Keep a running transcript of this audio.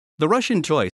The Russian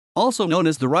toy, also known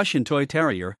as the Russian Toy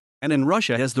Terrier, and in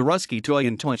Russia as the Russkiy Toy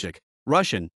and Toychik,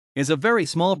 Russian, is a very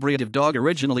small breed of dog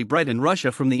originally bred in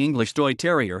Russia from the English Toy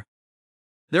Terrier.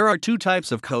 There are two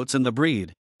types of coats in the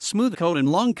breed, smooth coat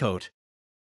and long coat.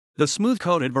 The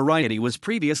smooth-coated variety was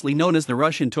previously known as the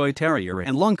Russian Toy Terrier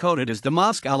and long-coated as the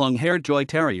Moscow Long-Haired Toy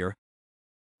Terrier.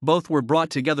 Both were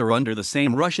brought together under the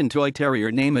same Russian Toy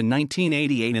Terrier name in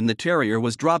 1988, and the Terrier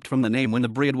was dropped from the name when the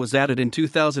breed was added in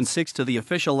 2006 to the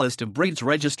official list of breeds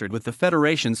registered with the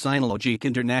Fédération Cynologique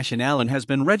Internationale and has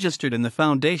been registered in the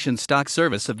Foundation Stock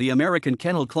Service of the American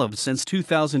Kennel Club since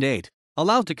 2008,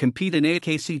 allowed to compete in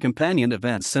AKC companion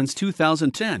events since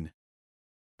 2010.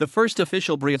 The first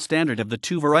official breed standard of the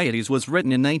two varieties was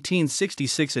written in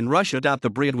 1966 in Russia. The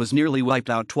breed was nearly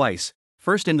wiped out twice,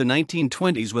 first in the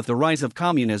 1920s with the rise of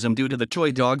communism due to the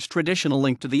toy dog's traditional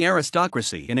link to the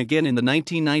aristocracy, and again in the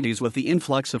 1990s with the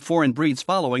influx of foreign breeds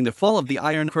following the fall of the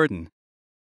Iron Curtain.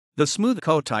 The smooth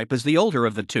coat type is the older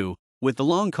of the two, with the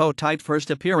long coat type first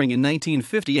appearing in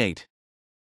 1958.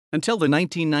 Until the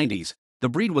 1990s, the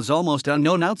breed was almost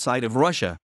unknown outside of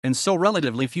Russia, and so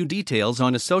relatively few details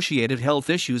on associated health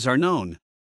issues are known.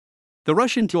 The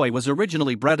Russian toy was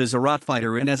originally bred as a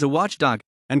Rottweiler and as a watchdog,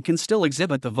 and can still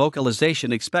exhibit the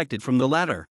vocalization expected from the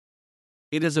latter.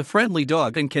 It is a friendly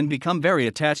dog and can become very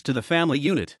attached to the family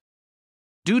unit.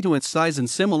 Due to its size and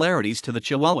similarities to the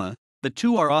Chihuahua, the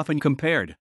two are often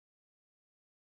compared.